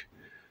sick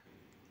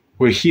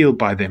were healed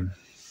by them.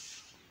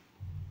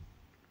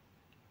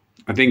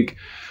 I think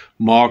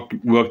Mark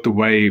worked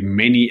away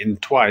many and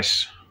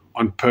twice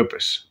on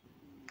purpose,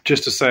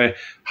 just to say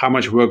how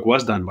much work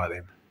was done by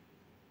them.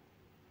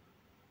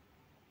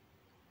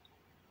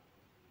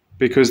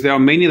 Because there are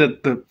many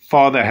that the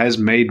Father has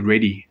made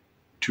ready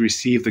to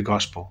receive the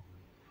gospel.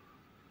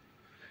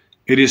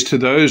 It is to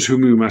those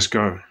whom we must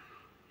go,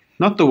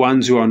 not the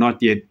ones who are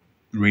not yet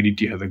ready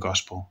to hear the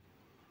gospel.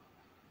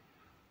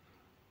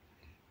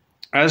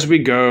 As we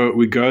go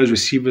as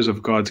receivers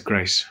of God's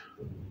grace,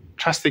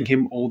 trusting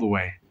him all the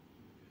way.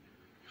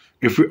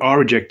 If we are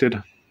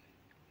rejected,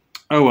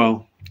 oh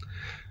well,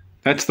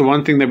 that's the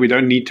one thing that we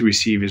don't need to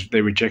receive is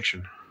their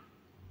rejection.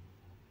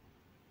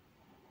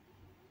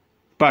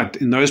 But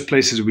in those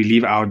places we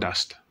leave our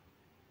dust.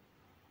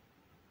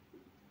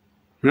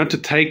 We're not to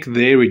take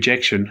their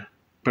rejection,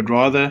 but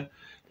rather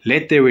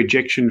let their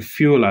rejection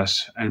fuel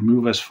us and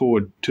move us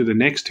forward to the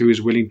next who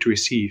is willing to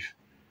receive.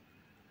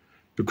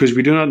 Because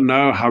we do not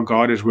know how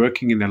God is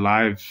working in their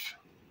life.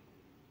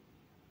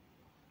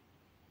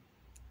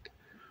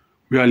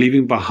 We are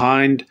leaving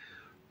behind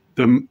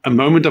a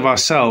moment of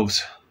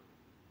ourselves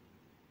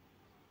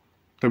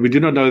that we do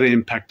not know the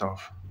impact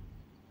of.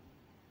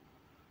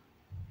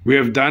 We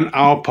have done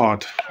our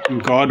part,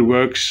 and God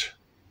works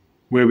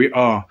where we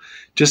are,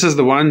 just as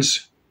the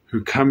ones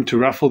who come to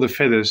ruffle the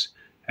feathers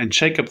and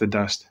shake up the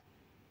dust.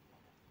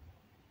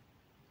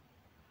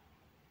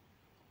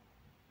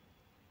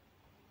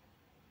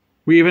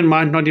 We even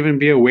might not even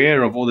be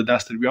aware of all the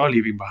dust that we are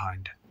leaving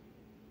behind.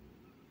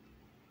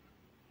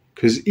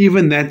 Because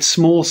even that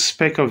small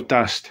speck of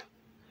dust,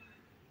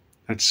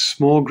 that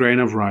small grain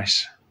of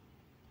rice,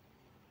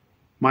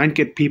 might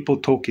get people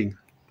talking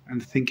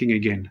and thinking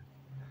again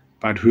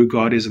about who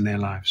God is in their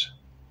lives.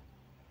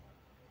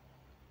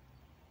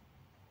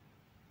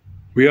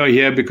 We are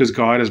here because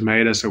God has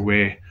made us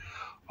aware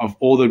of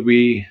all that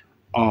we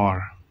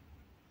are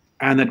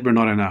and that we're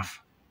not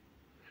enough.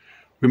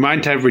 We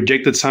might have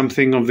rejected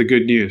something of the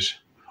good news,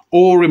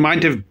 or we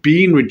might have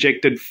been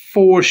rejected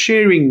for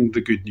sharing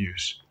the good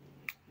news.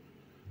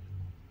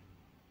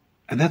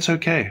 And that's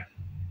okay,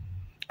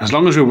 as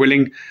long as we're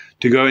willing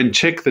to go and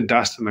check the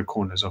dust in the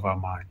corners of our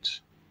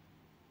minds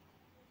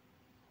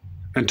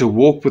and to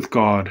walk with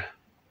God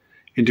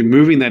into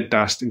moving that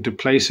dust into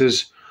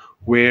places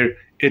where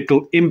it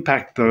will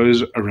impact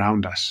those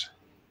around us.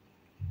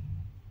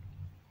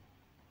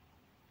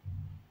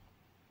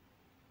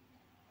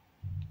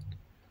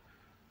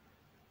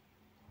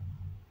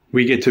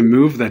 We get to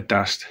move that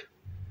dust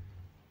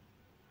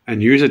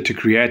and use it to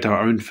create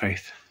our own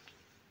faith.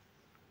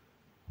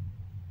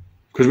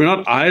 Because we're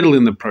not idle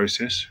in the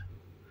process.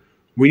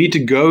 We need to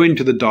go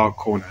into the dark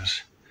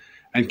corners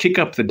and kick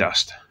up the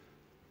dust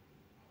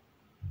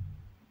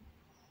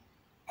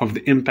of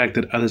the impact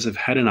that others have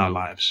had in our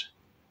lives,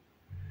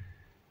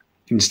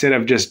 instead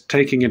of just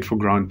taking it for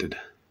granted.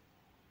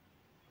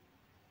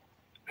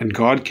 And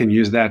God can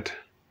use that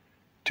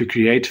to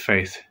create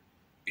faith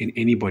in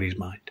anybody's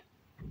mind.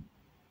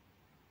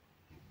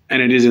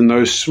 And it is in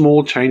those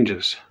small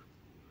changes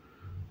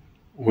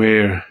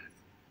where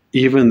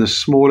even the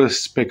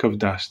smallest speck of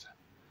dust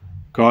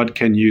God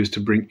can use to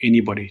bring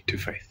anybody to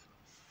faith.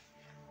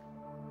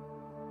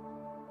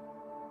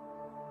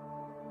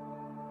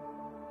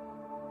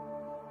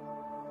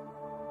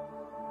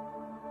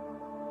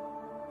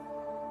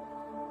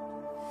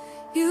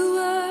 You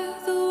were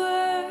the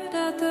Word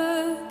at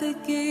the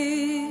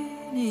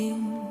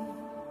beginning,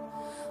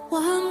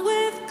 one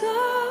with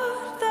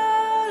God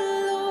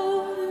the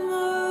Lord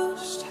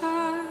Most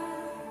High.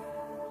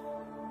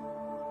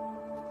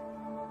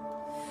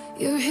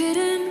 Your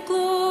hidden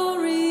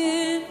glory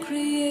in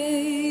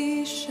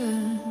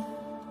creation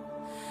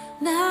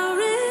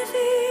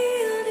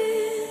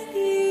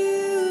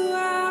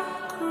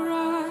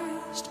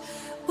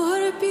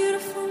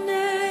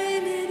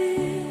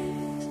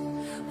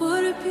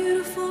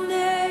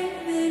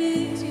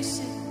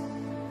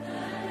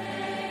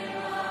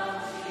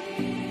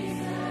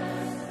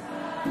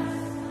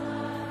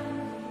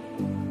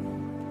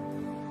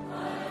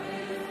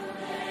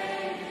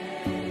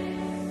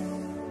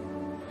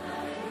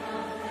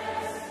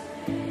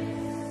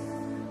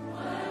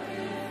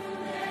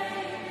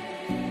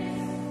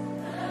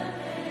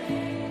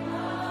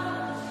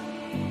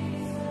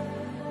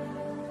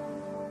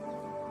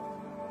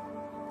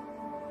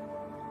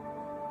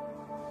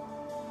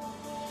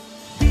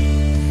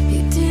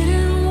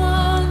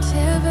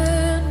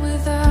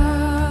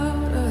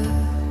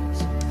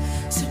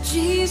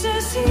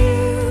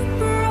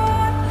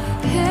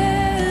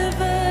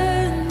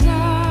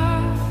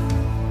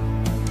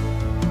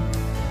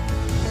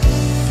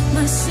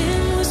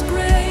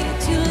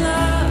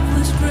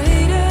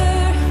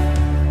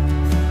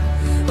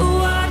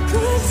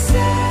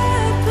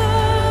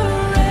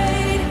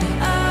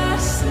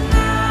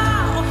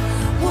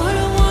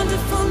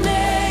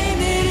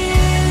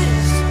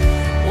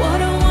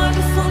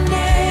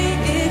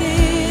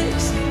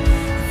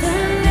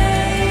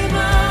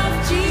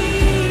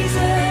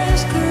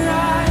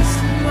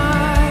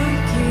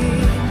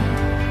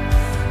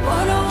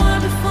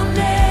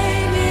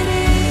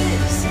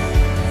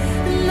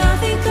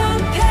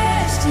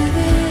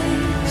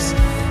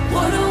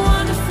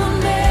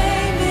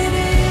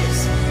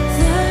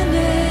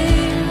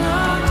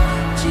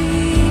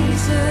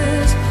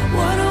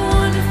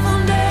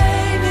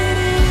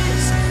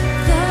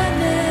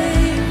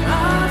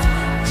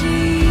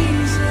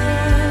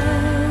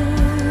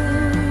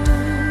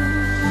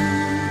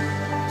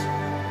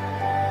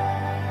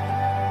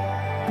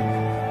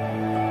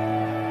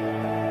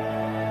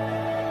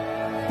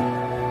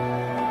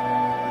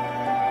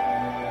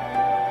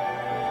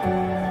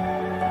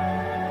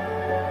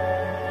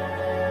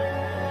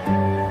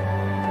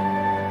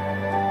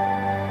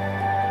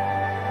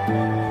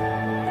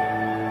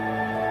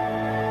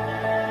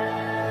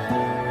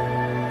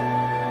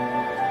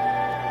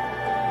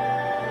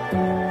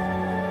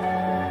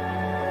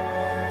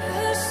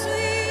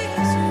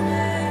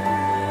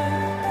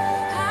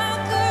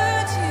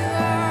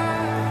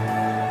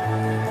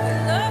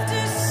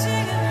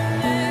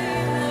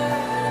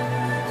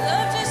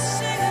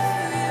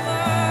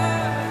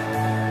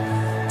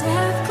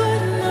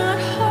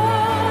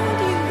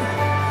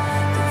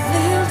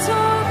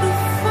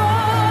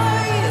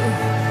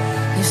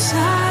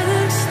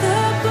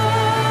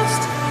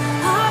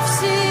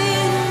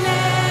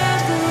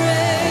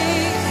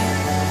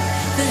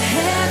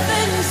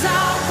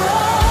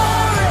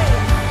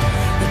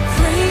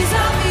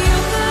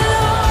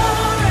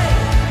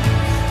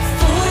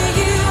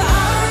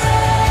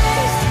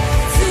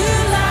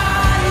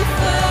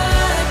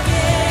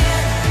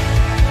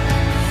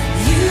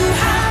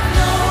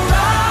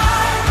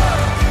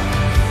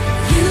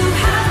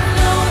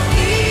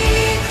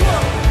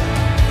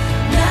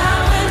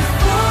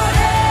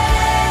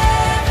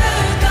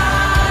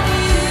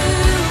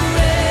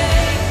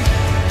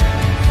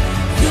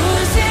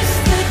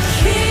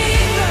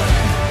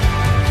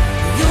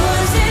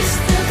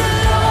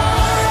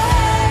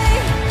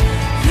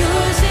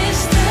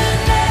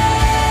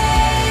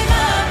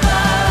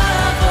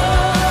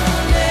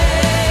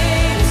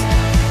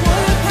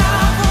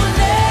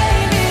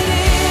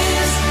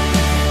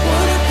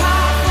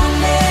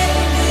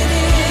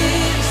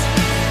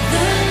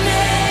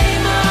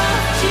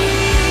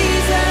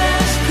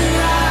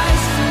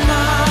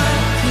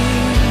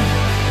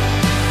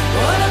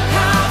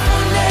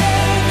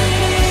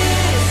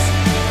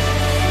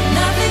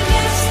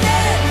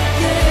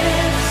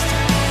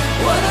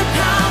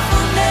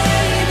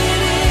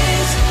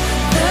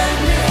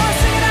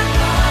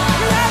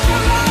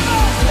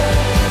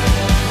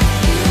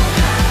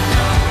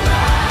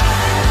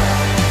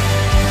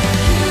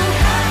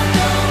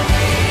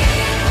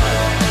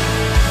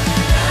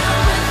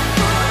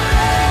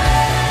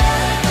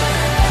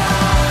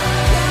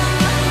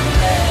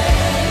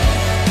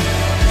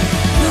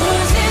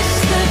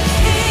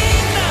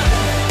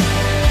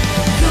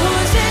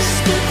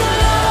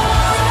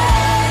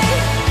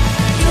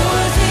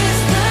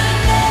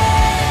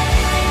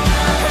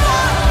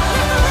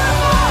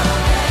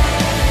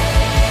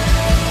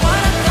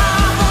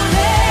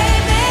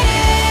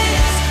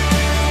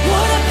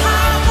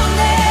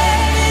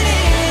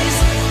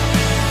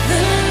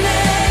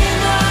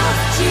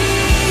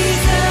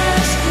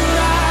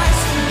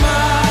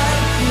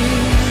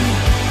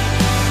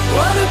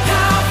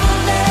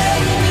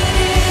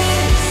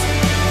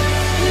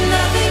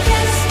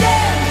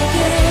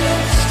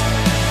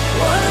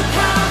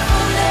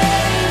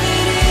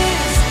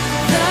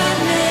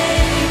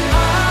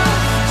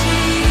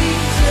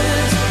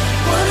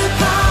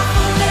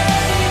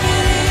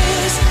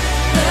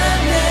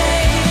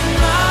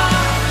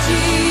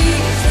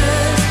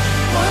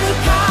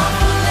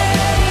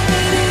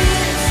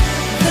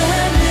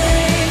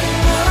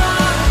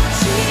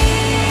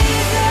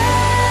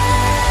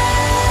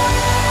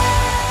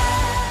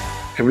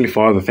Heavenly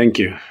Father, thank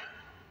you.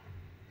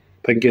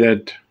 Thank you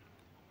that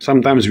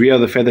sometimes we are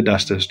the feather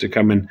dusters to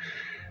come and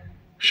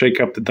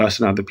shake up the dust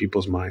in other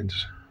people's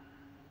minds.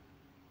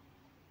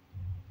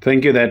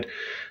 Thank you that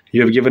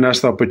you have given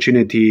us the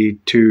opportunity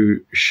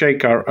to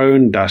shake our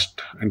own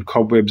dust and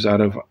cobwebs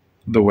out of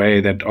the way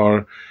that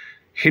are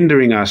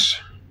hindering us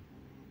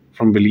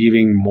from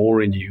believing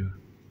more in you.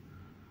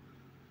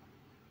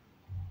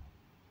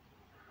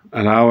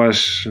 Allow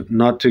us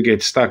not to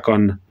get stuck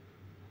on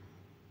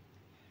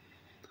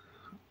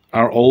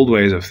our old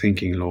ways of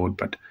thinking, Lord,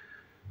 but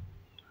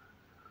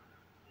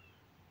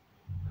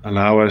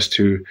allow us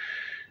to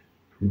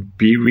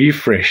be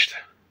refreshed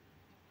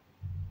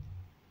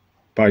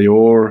by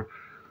your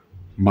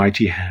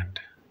mighty hand.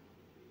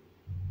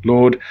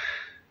 Lord,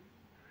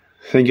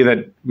 thank you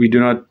that we do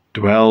not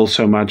dwell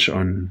so much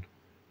on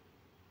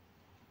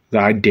the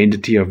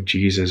identity of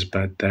Jesus,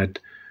 but that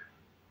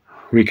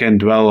we can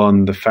dwell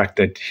on the fact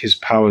that his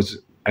power is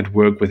at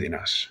work within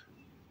us.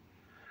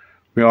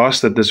 We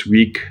ask that this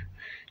week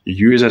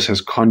you use us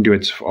as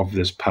conduits of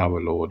this power,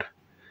 Lord,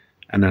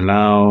 and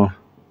allow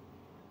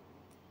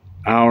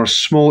our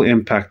small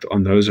impact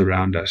on those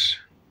around us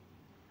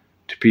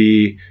to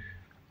be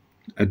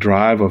a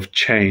drive of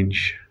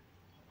change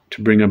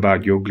to bring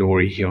about your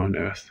glory here on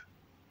earth.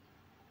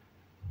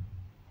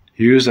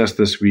 Use us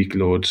this week,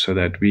 Lord, so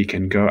that we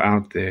can go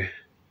out there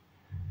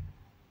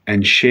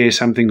and share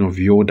something of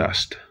your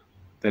dust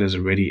that is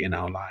already in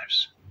our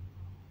lives.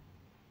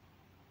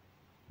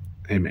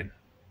 Amen.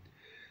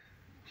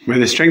 May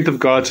the strength of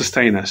God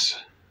sustain us,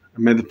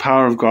 and may the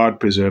power of God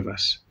preserve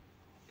us.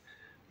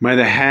 May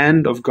the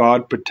hand of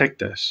God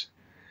protect us,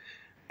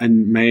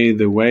 and may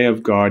the way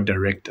of God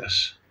direct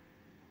us.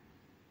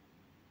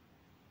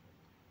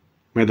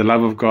 May the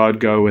love of God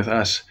go with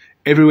us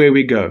everywhere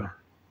we go,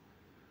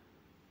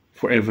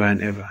 forever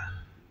and ever.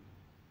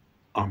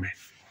 Amen.